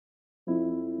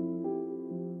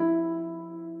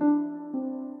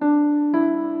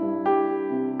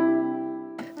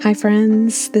Hi,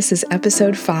 friends. This is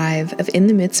episode 5 of In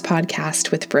the Midst podcast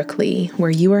with Brooke Lee,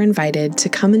 where you are invited to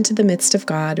come into the midst of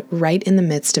God right in the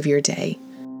midst of your day.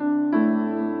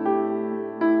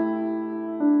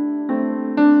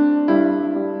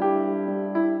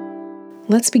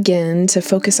 Let's begin to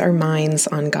focus our minds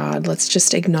on God. Let's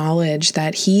just acknowledge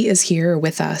that He is here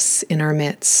with us in our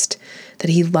midst,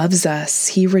 that He loves us,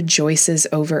 He rejoices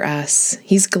over us,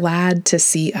 He's glad to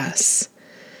see us.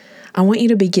 I want you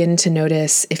to begin to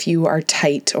notice if you are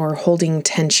tight or holding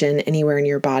tension anywhere in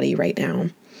your body right now.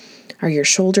 Are your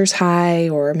shoulders high,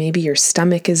 or maybe your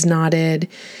stomach is knotted?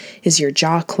 Is your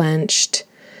jaw clenched?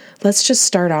 Let's just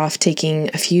start off taking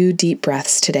a few deep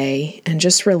breaths today and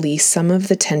just release some of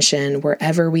the tension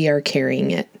wherever we are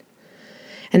carrying it.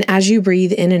 And as you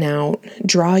breathe in and out,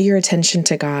 draw your attention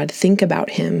to God, think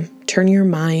about Him, turn your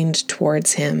mind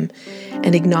towards Him,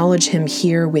 and acknowledge Him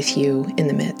here with you in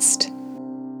the midst.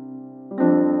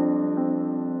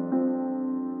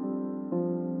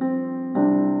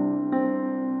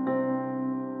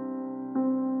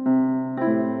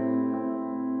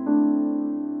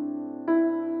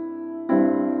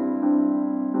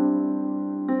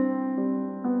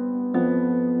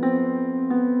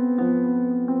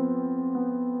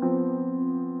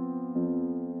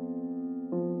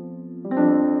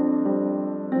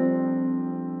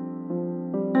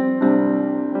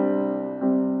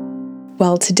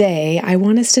 Well, today I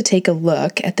want us to take a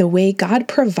look at the way God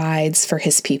provides for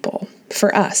His people,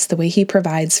 for us, the way He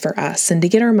provides for us. And to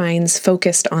get our minds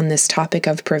focused on this topic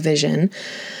of provision,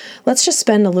 let's just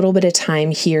spend a little bit of time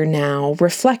here now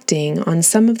reflecting on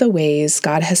some of the ways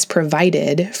God has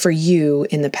provided for you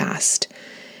in the past.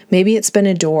 Maybe it's been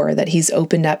a door that He's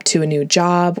opened up to a new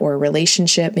job or a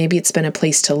relationship. Maybe it's been a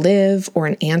place to live or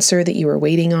an answer that you were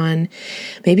waiting on.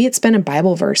 Maybe it's been a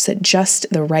Bible verse at just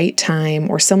the right time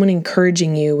or someone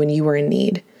encouraging you when you were in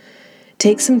need.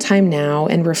 Take some time now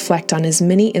and reflect on as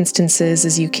many instances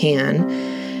as you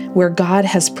can where God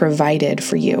has provided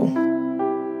for you.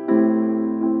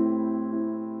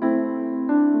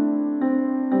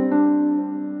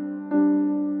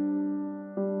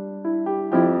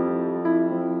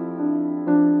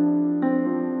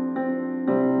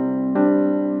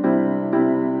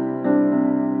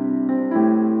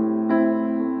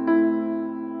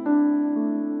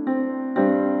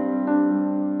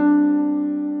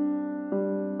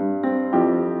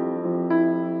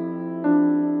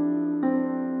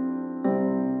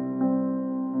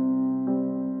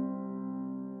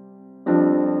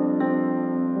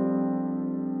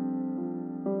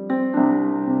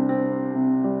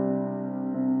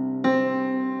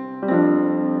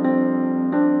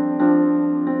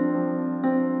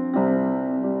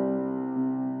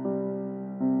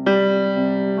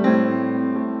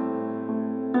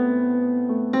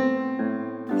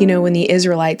 You know, when the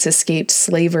Israelites escaped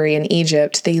slavery in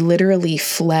Egypt, they literally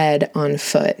fled on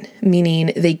foot,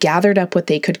 meaning they gathered up what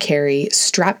they could carry,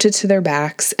 strapped it to their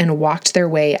backs, and walked their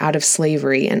way out of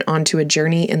slavery and onto a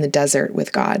journey in the desert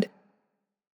with God.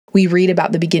 We read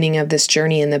about the beginning of this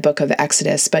journey in the book of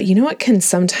Exodus, but you know what can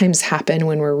sometimes happen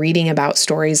when we're reading about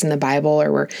stories in the Bible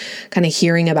or we're kind of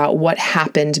hearing about what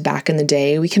happened back in the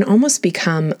day? We can almost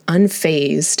become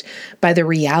unfazed by the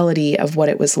reality of what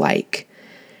it was like.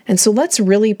 And so let's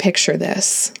really picture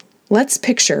this. Let's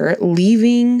picture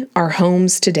leaving our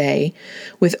homes today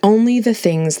with only the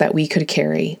things that we could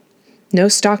carry. No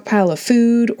stockpile of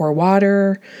food or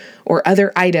water or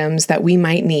other items that we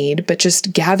might need, but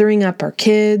just gathering up our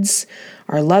kids,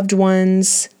 our loved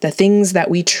ones, the things that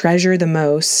we treasure the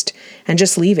most, and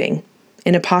just leaving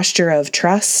in a posture of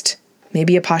trust,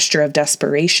 maybe a posture of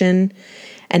desperation,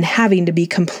 and having to be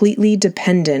completely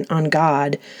dependent on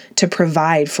God to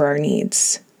provide for our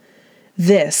needs.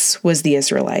 This was the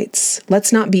Israelites.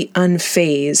 Let's not be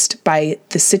unfazed by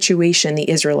the situation the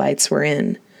Israelites were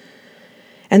in.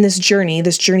 And this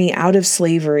journey out of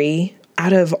slavery,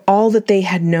 out of all that they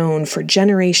had known for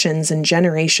generations and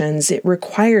generations, it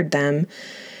required them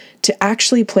to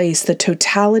actually place the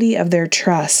totality of their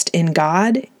trust in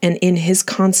God and in His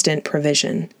constant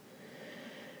provision.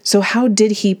 So how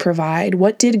did He provide?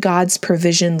 What did God's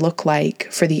provision look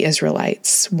like for the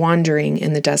Israelites wandering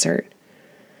in the desert?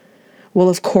 Well,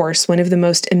 of course, one of the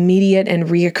most immediate and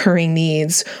reoccurring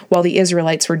needs while the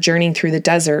Israelites were journeying through the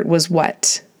desert was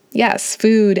what? Yes,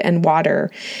 food and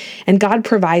water. And God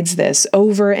provides this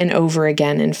over and over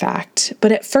again, in fact.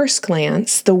 But at first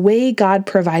glance, the way God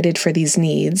provided for these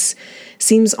needs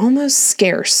seems almost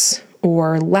scarce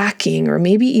or lacking or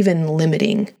maybe even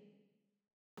limiting.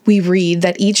 We read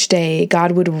that each day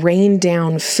God would rain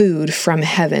down food from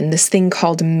heaven, this thing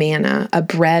called manna, a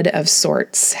bread of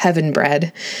sorts, heaven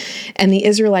bread. And the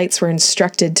Israelites were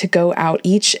instructed to go out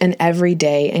each and every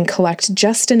day and collect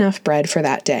just enough bread for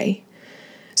that day.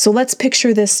 So let's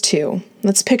picture this too.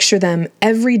 Let's picture them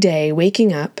every day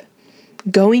waking up,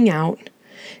 going out,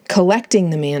 collecting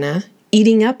the manna,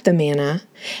 eating up the manna,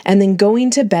 and then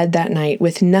going to bed that night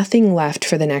with nothing left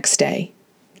for the next day,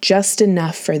 just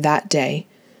enough for that day.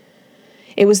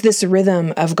 It was this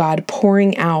rhythm of God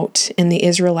pouring out and the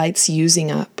Israelites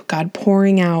using up, God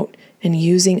pouring out and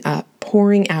using up,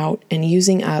 pouring out and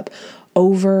using up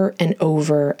over and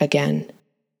over again.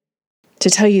 To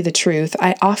tell you the truth,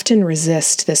 I often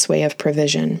resist this way of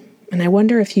provision, and I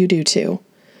wonder if you do too.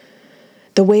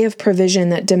 The way of provision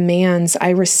that demands I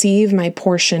receive my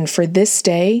portion for this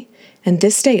day and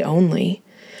this day only,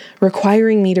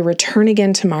 requiring me to return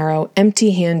again tomorrow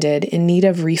empty-handed in need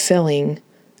of refilling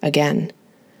again.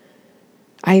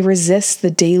 I resist the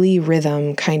daily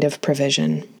rhythm kind of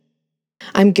provision.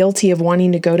 I'm guilty of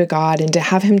wanting to go to God and to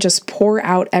have Him just pour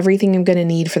out everything I'm going to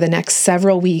need for the next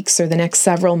several weeks or the next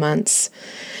several months.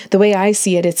 The way I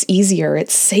see it, it's easier,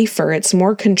 it's safer, it's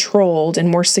more controlled and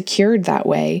more secured that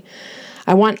way.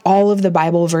 I want all of the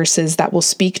Bible verses that will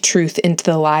speak truth into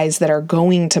the lies that are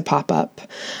going to pop up.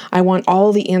 I want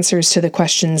all the answers to the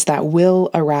questions that will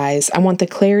arise. I want the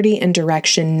clarity and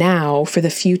direction now for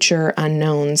the future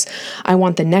unknowns. I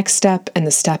want the next step and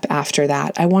the step after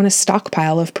that. I want a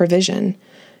stockpile of provision,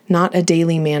 not a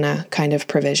daily manna kind of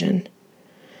provision.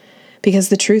 Because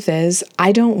the truth is,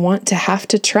 I don't want to have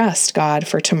to trust God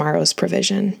for tomorrow's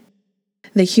provision.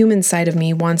 The human side of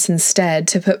me wants instead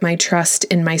to put my trust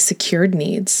in my secured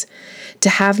needs, to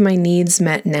have my needs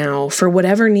met now for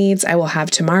whatever needs I will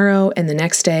have tomorrow and the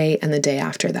next day and the day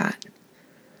after that.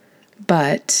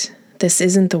 But this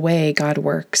isn't the way God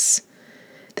works.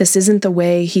 This isn't the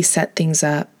way He set things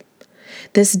up.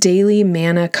 This daily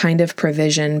manna kind of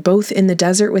provision, both in the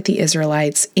desert with the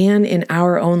Israelites and in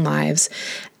our own lives,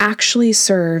 actually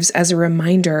serves as a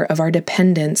reminder of our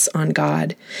dependence on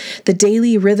God. The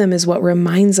daily rhythm is what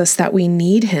reminds us that we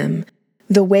need Him.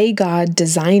 The way God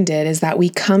designed it is that we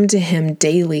come to Him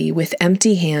daily with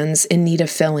empty hands in need of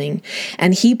filling,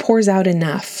 and He pours out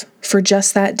enough for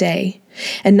just that day.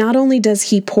 And not only does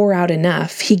He pour out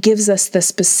enough, He gives us the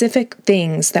specific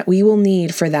things that we will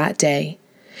need for that day.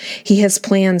 He has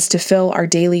plans to fill our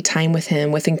daily time with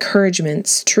Him with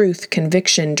encouragements, truth,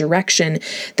 conviction, direction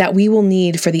that we will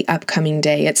need for the upcoming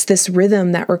day. It's this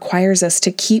rhythm that requires us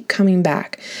to keep coming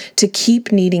back, to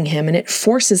keep needing Him, and it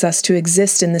forces us to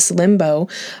exist in this limbo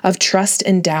of trust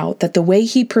and doubt that the way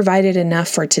He provided enough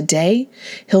for today,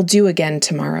 He'll do again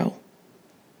tomorrow.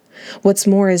 What's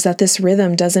more is that this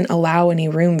rhythm doesn't allow any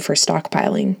room for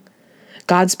stockpiling.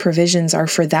 God's provisions are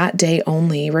for that day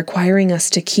only, requiring us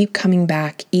to keep coming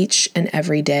back each and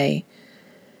every day.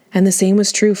 And the same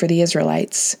was true for the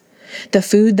Israelites. The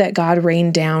food that God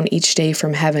rained down each day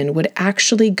from heaven would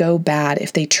actually go bad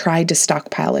if they tried to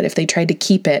stockpile it, if they tried to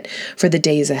keep it for the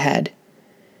days ahead.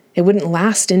 It wouldn't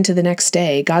last into the next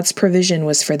day. God's provision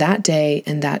was for that day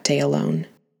and that day alone.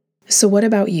 So what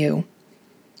about you?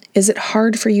 Is it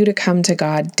hard for you to come to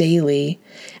God daily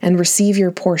and receive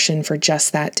your portion for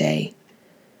just that day?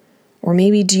 Or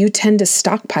maybe do you tend to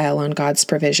stockpile on God's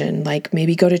provision, like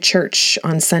maybe go to church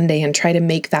on Sunday and try to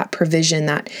make that provision,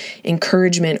 that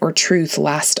encouragement or truth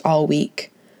last all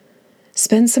week?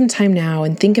 Spend some time now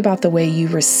and think about the way you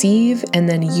receive and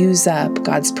then use up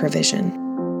God's provision.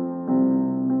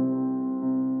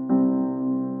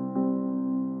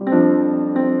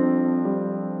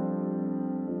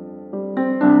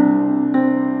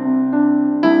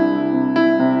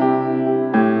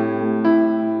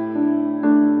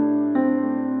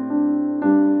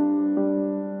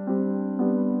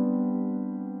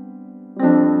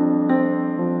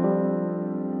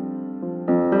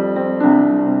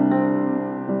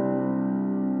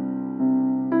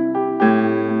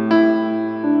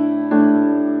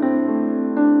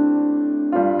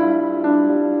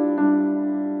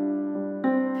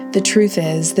 The truth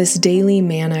is, this daily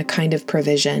manna kind of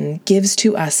provision gives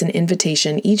to us an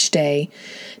invitation each day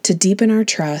to deepen our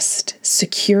trust,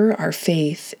 secure our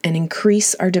faith, and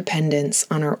increase our dependence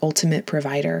on our ultimate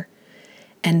provider.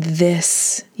 And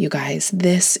this, you guys,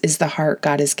 this is the heart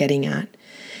God is getting at.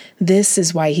 This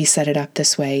is why He set it up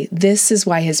this way. This is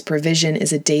why His provision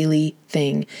is a daily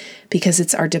thing, because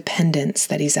it's our dependence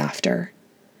that He's after.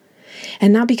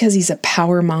 And not because He's a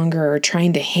power monger or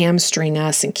trying to hamstring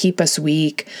us and keep us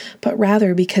weak, but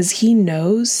rather because He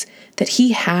knows that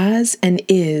He has and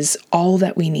is all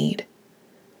that we need.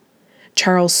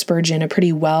 Charles Spurgeon, a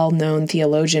pretty well-known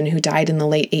theologian who died in the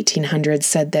late 1800s,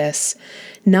 said this,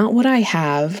 "Not what I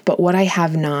have, but what I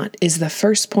have not is the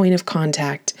first point of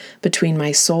contact between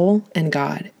my soul and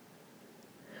God."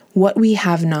 What we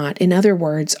have not, in other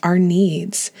words, our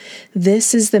needs.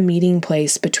 This is the meeting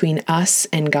place between us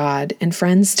and God. And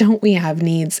friends, don't we have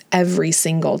needs every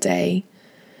single day?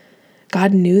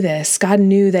 God knew this. God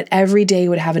knew that every day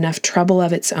would have enough trouble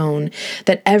of its own,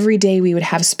 that every day we would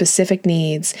have specific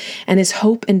needs, and His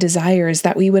hope and desire is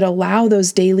that we would allow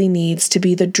those daily needs to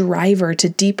be the driver to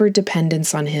deeper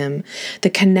dependence on Him, the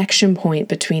connection point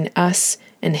between us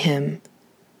and Him.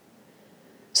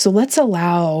 So let's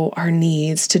allow our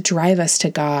needs to drive us to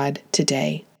God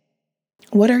today.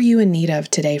 What are you in need of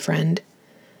today, friend?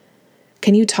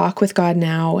 Can you talk with God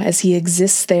now as He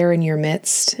exists there in your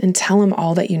midst and tell Him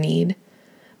all that you need?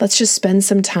 Let's just spend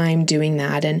some time doing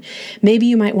that. And maybe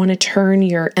you might want to turn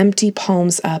your empty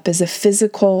palms up as a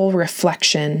physical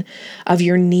reflection of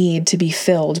your need to be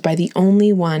filled by the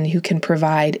only one who can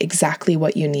provide exactly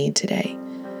what you need today.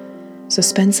 So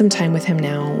spend some time with Him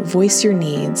now, voice your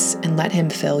needs, and let Him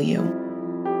fill you.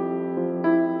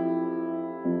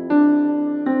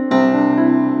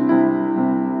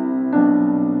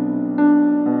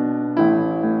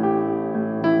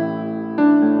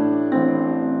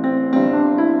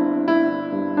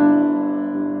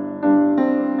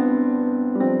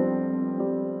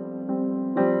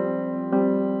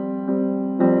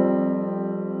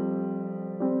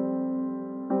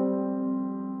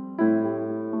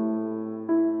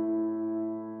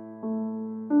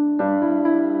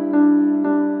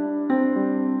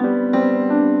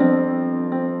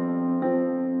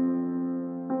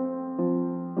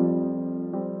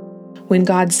 When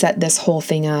God set this whole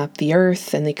thing up, the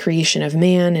earth and the creation of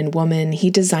man and woman, He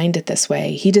designed it this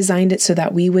way. He designed it so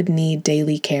that we would need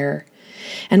daily care.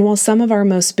 And while some of our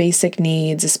most basic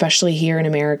needs, especially here in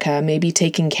America, may be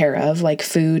taken care of, like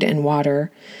food and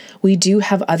water, we do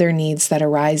have other needs that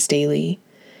arise daily.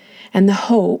 And the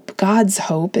hope, God's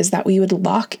hope, is that we would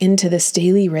lock into this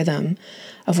daily rhythm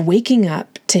of waking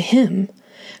up to Him,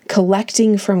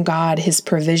 collecting from God His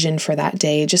provision for that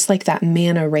day, just like that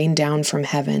manna rained down from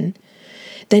heaven.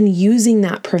 Then using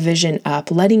that provision up,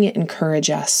 letting it encourage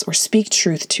us or speak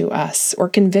truth to us or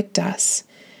convict us.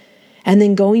 And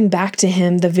then going back to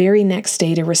Him the very next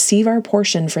day to receive our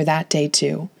portion for that day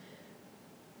too.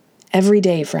 Every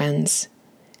day, friends,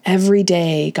 every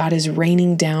day God is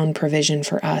raining down provision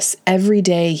for us. Every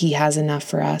day He has enough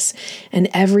for us. And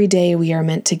every day we are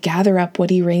meant to gather up what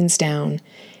He rains down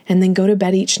and then go to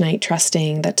bed each night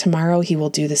trusting that tomorrow He will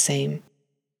do the same.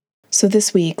 So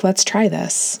this week, let's try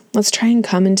this. Let's try and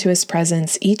come into His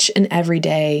presence each and every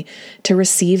day to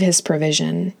receive His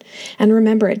provision. And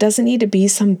remember, it doesn't need to be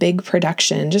some big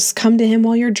production. Just come to Him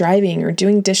while you're driving or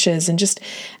doing dishes and just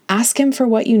ask Him for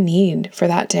what you need for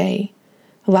that day.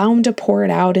 Allow Him to pour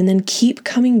it out and then keep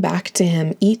coming back to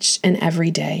Him each and every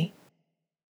day.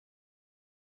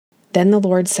 Then the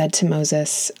Lord said to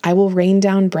Moses, "I will rain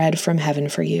down bread from heaven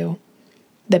for you.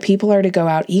 The people are to go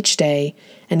out each day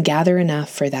and gather enough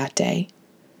for that day."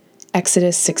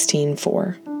 Exodus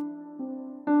 16:4.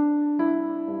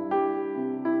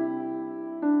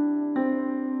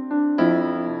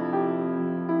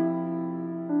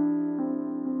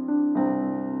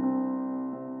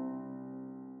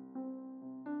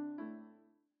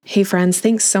 Hey friends,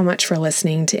 thanks so much for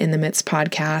listening to In the Midst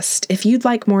podcast. If you'd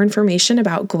like more information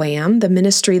about GLAM, the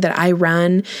ministry that I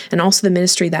run, and also the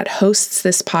ministry that hosts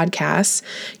this podcast,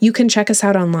 you can check us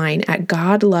out online at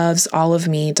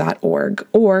godlovesallofme.org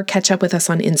or catch up with us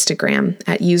on Instagram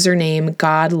at username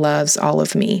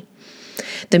godlovesallofme.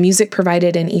 The music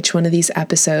provided in each one of these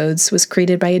episodes was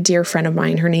created by a dear friend of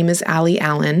mine. Her name is Allie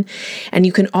Allen, and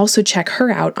you can also check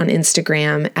her out on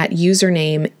Instagram at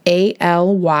username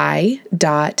ALY.ALLEN.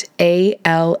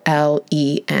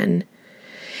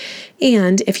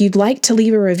 And if you'd like to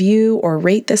leave a review or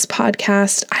rate this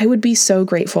podcast, I would be so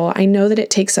grateful. I know that it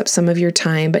takes up some of your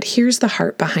time, but here's the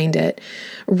heart behind it.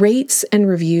 Rates and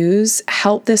reviews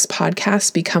help this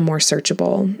podcast become more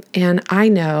searchable. And I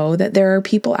know that there are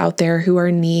people out there who are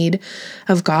in need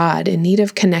of God, in need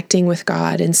of connecting with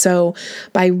God. And so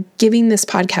by giving this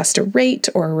podcast a rate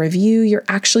or a review, you're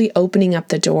actually opening up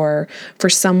the door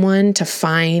for someone to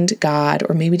find God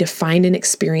or maybe to find an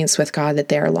experience with God that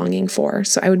they are longing for.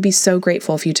 So I would be so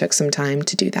grateful if you took some time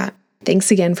to do that.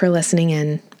 Thanks again for listening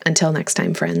in. Until next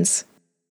time, friends.